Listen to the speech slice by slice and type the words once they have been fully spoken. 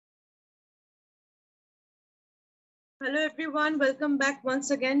Hello everyone, welcome back once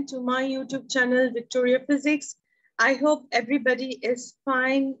again to my YouTube channel, Victoria Physics. I hope everybody is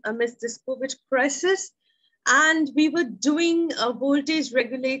fine amidst this COVID crisis. And we were doing a voltage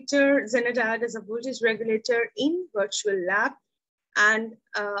regulator, Zener Diode as a voltage regulator in virtual lab. And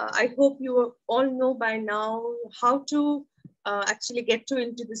I hope you all know by now how to actually get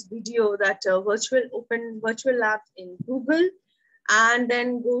into this video that open virtual lab in Google, and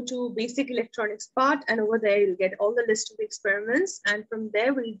then go to basic electronics part, and over there you'll get all the list of the experiments, and from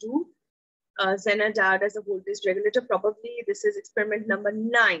there we'll do Zener Diode as a voltage regulator. Probably this is experiment number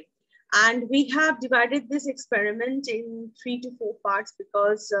 9, and we have divided this experiment in 3 to 4 parts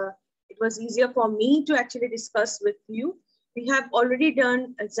because it was easier for me to actually discuss with you. We have already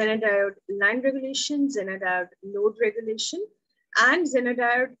done a Zener Diode line regulation, Zener Diode load regulation, and Zener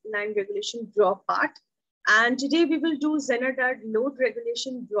Diode line regulation draw part. And today we will do Zener Diode load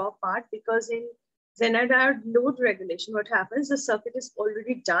regulation draw part, because in Zener Diode load regulation, what happens, the circuit is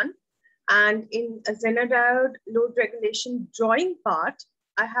already done. And in a Zener Diode load regulation drawing part,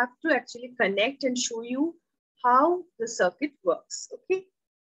 I have to actually connect and show you how the circuit works, okay?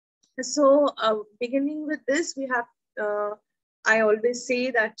 So beginning with this, we have, I always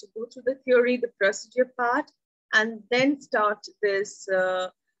say that to go through the theory, the procedure part, and then start this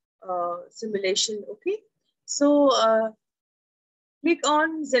simulation, okay? So click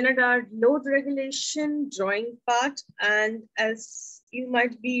on Zener Diode load regulation drawing part. And as you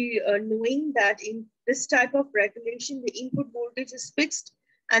might be knowing that in this type of regulation, the input voltage is fixed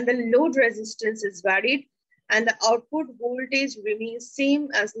and the load resistance is varied, and the output voltage remains same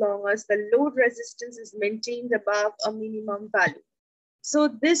as long as the load resistance is maintained above a minimum value. So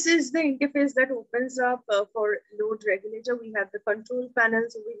this is the interface that opens up for load regulator. We have the control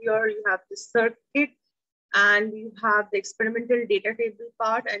panels over here, you have the circuit, and you have the experimental data table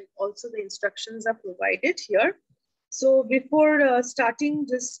part, and also the instructions are provided here. So before starting,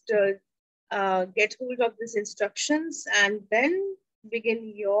 just get hold of these instructions and then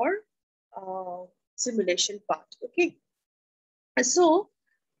begin your simulation part, okay? So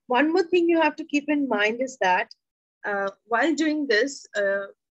one more thing you have to keep in mind is that while doing this,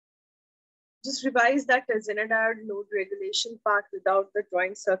 just revise that Zener Diode load regulation part without the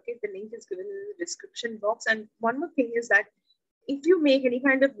drawing circuit. The link is given in the description box. And one more thing is that if you make any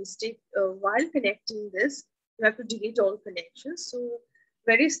kind of mistake while connecting this, you have to delete all connections. So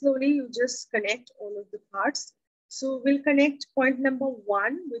very slowly, you just connect all of the parts. So we'll connect point number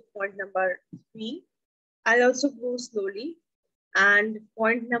 1 with point number 3. I'll also go slowly. And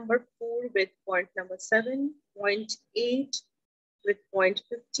point number 4 with point number 7, point 8 with point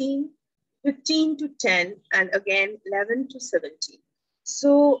 15, 15 to 10, and again 11 to 17.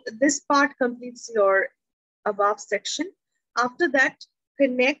 So this part completes your above section. After that,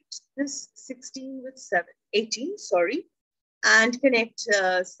 connect this 16 with 18, sorry, and connect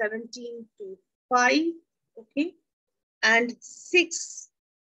 17 to 5, okay, and 6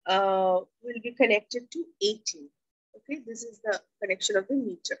 will be connected to 18. Okay, this is the connection of the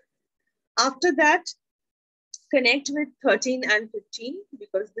meter. After that, connect with 13 and 15,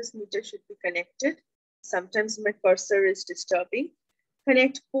 because this meter should be connected. Sometimes my cursor is disturbing.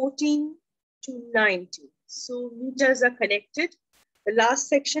 Connect 14 to 19. So meters are connected. The last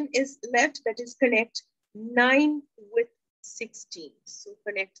section is left, that is connect 9 with 16. So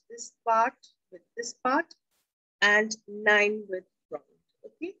connect this part with this part and 9 with ground,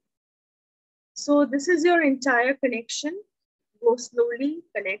 okay? So this is your entire connection. Go slowly,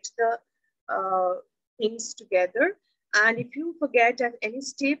 connect the things together. And if you forget at any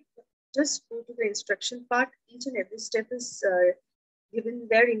step, just go to the instruction part. Each and every step is given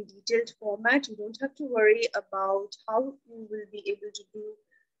there in detailed format. You don't have to worry about how you will be able to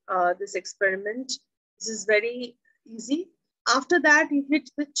do this experiment. This is very easy. After that, you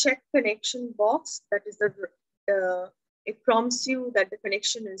hit the check connection box. That is it prompts you that the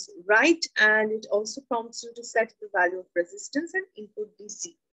connection is right, and it also prompts you to set the value of resistance and input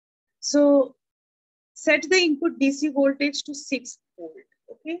DC. So set the input DC voltage to 6 volt,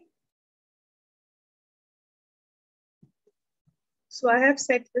 okay? So I have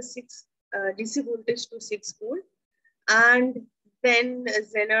set the DC voltage to 6 volt, and then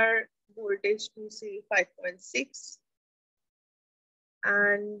Zener voltage to say 5.6.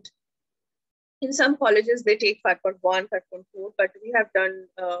 And in some colleges, they take 5.1, 5.4, but we have done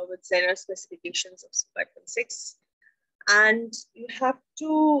with Zener specifications of 5.6. And you have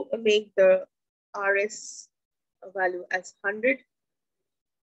to make the RS value as 100.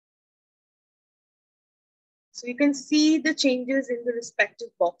 So you can see the changes in the respective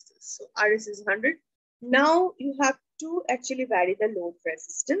boxes. So RS is 100. Now you have to actually vary the load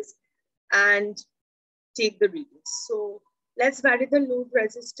resistance. And take the readings. So let's vary the load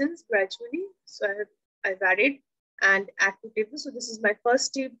resistance gradually. So I've added and add to table. So this is my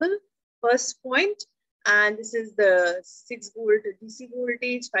first table, first point, and this is the 6 volt DC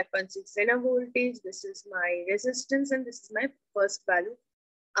voltage, 5.6 Zener voltage. This is my resistance, and this is my first value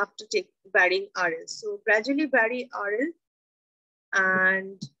after varying RL. So gradually vary RL,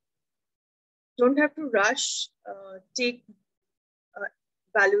 and don't have to rush. Take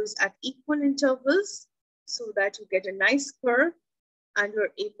values at equal intervals so that you get a nice curve and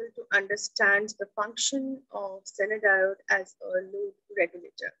you're able to understand the function of Zener diode as a load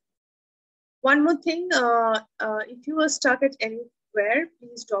regulator. One more thing, if you are stuck at anywhere,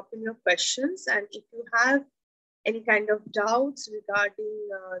 please drop in your questions. And if you have any kind of doubts regarding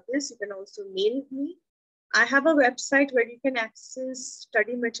this, you can also mail me. I have a website where you can access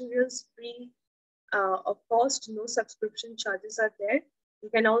study materials free of cost. No subscription charges are there. You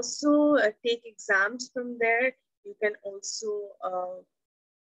can also take exams from there. You can also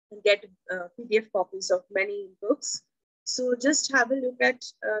get PDF copies of many books. So just have a look at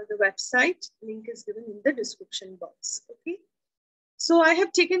the website. Link is given in the description box. Okay. So I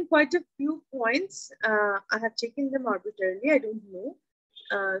have taken quite a few points. I have taken them arbitrarily. I don't know.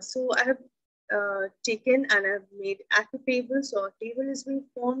 So I have taken and I've made active tables. So a table is being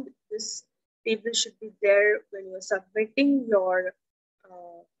formed. This table should be there when you're submitting your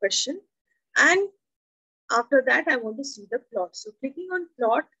question. And after that, I want to see the plot. So clicking on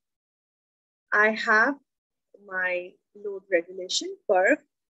plot, I have my load regulation curve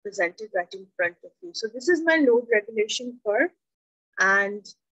presented right in front of you. So this is my load regulation curve, and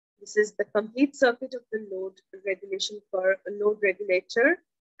this is the complete circuit of the load regulation curve, load regulator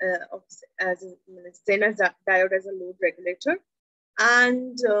as a Zener diode as a load regulator.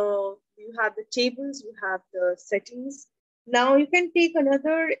 And you have the tables, you have the settings. Now you can take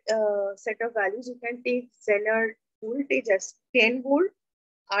another set of values. You can take Zener voltage as 10 volt,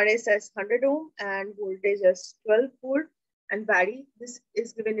 RS as 100 ohm, and voltage as 12 volt, and vary. This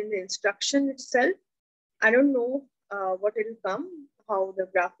is given in the instruction itself. I don't know what it will come, how the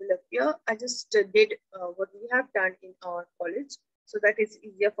graph will appear. I just did what we have done in our college, so that it's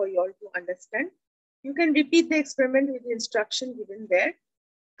easier for you all to understand. You can repeat the experiment with the instruction given there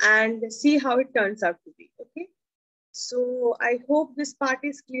and see how it turns out to be. Okay. So I hope this part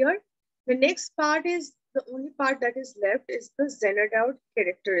is clear. The next part is the only part that is left is the Zener diode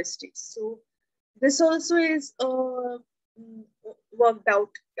characteristics. So this also is a worked out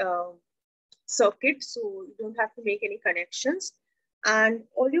circuit, so you don't have to make any connections. And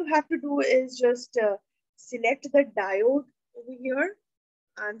all you have to do is just select the diode over here.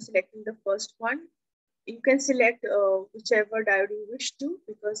 I'm selecting the first one. You can select whichever diode you wish to,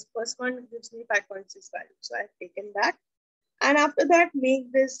 because first one gives me 5.6 value. So I've taken that. And after that,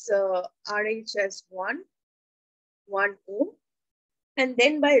 make this RH as 1 ohm. And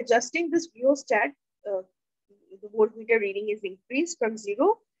then by adjusting this rheostat, the voltmeter reading is increased from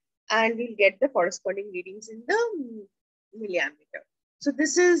 0, and we'll get the corresponding readings in the milliammeter. So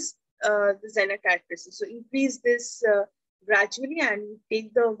this is the Zener characteristics. So increase this gradually, and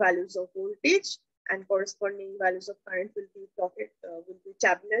take the values of voltage, and corresponding values of current will be plotted, will be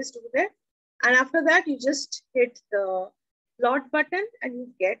tabularized over there. And after that, you just hit the plot button and you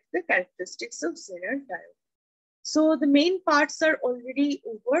get the characteristics of Zener diode. So the main parts are already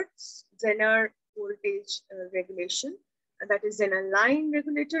over. Zener voltage regulation, and that is Zener line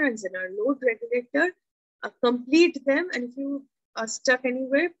regulator and Zener load regulator. Complete them, and if you are stuck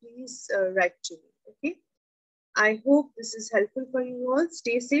anywhere, please write to me. Okay. I hope this is helpful for you all.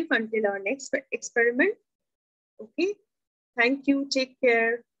 Stay safe until our next experiment. Okay. Thank you. Take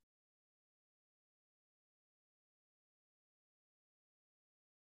care.